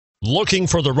Looking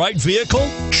for the right vehicle?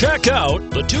 Check out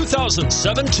the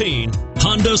 2017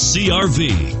 Honda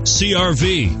CR-V.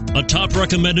 CR-V, a top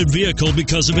recommended vehicle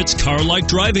because of its car-like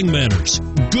driving manners,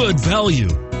 good value,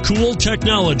 cool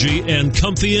technology, and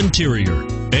comfy interior.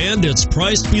 And it's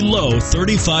priced below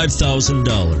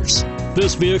 $35,000.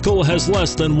 This vehicle has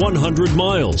less than 100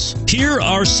 miles. Here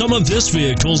are some of this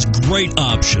vehicle's great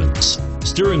options: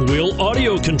 steering wheel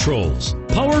audio controls,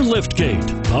 power liftgate,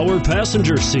 power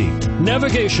passenger seat,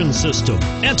 navigation system,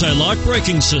 anti-lock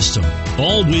braking system,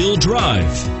 all-wheel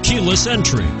drive, keyless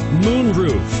entry,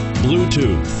 moonroof,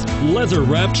 Bluetooth,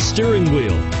 leather-wrapped steering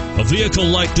wheel. A vehicle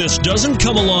like this doesn't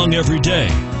come along every day.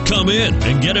 Come in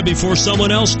and get it before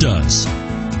someone else does.